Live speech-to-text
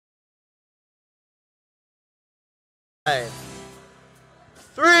5,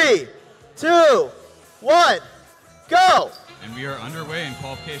 3, 2, 1, go! And we are underway in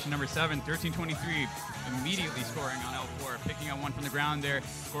qualification number 7, 1323, immediately scoring on L4, picking up one from the ground there,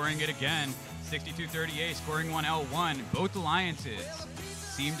 scoring it again, 62-38, scoring one L1. Both alliances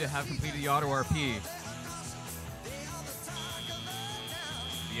seem to have completed the auto RP.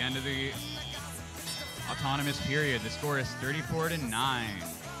 The end of the autonomous period, the score is 34-9.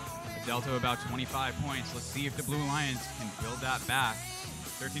 A delta of about 25 points. Let's see if the Blue Alliance can build that back.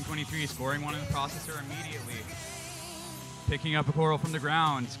 1323 scoring one in the processor immediately. Picking up a coral from the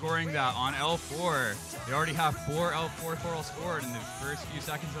ground, scoring that on L4. They already have 4 L4 coral scored in the first few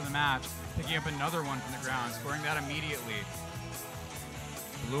seconds of the match. Picking up another one from the ground, scoring that immediately.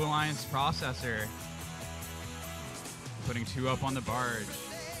 Blue Alliance processor putting 2 up on the barge.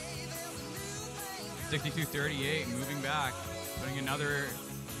 62-38, moving back, putting another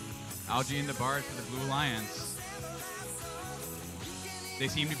algae in the barge for the Blue Alliance. They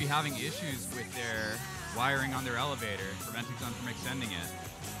seem to be having issues with their wiring on their elevator, preventing them from extending it.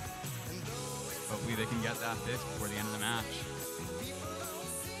 Hopefully they can get that fixed before the end of the match.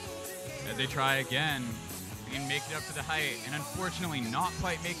 As they try again, they can make it up to the height, and unfortunately not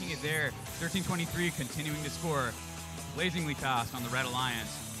quite making it there. 1323 continuing to score blazingly fast on the Red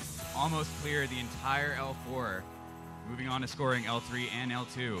Alliance. Almost cleared the entire L4, moving on to scoring L3 and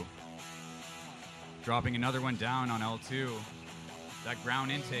L2. Dropping another one down on L2. That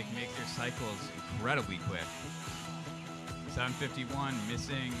ground intake makes their cycles incredibly quick. 751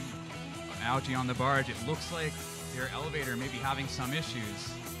 missing algae on the barge. It looks like their elevator may be having some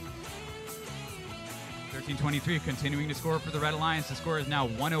issues. 1323 continuing to score for the Red Alliance. The score is now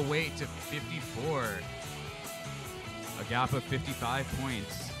 108-54. A gap of 55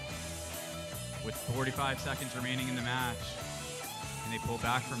 points with 45 seconds remaining in the match. And they pull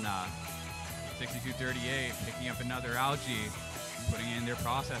back from that. 62-38, picking up another algae, putting in their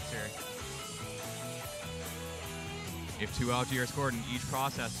processor. If 2 algae are scored in each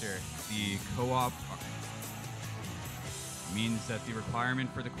processor, the co-op means that the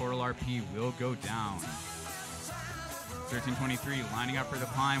requirement for the coral RP will go down. 1323 lining up for the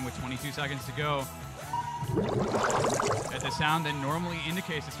climb with 22 seconds to go. At the sound that normally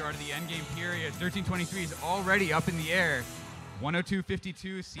indicates the start of the endgame period, 1323 is already up in the air.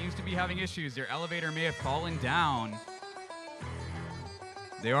 102.52 seems to be having issues. Their elevator may have fallen down.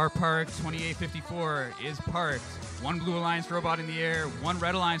 They are parked. 2854 is parked. 1 Blue Alliance robot in the air, 1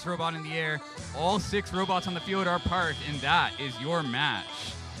 Red Alliance robot in the air. All 6 robots on the field are parked, and that is your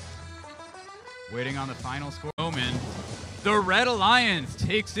match. Waiting on the final score. The Red Alliance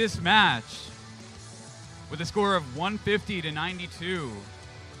takes this match with a score of 150-92.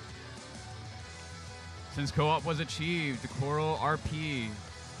 Since co-op was achieved, the coral RP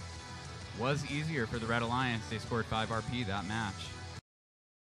was easier for the Red Alliance. They scored 5 RP that match.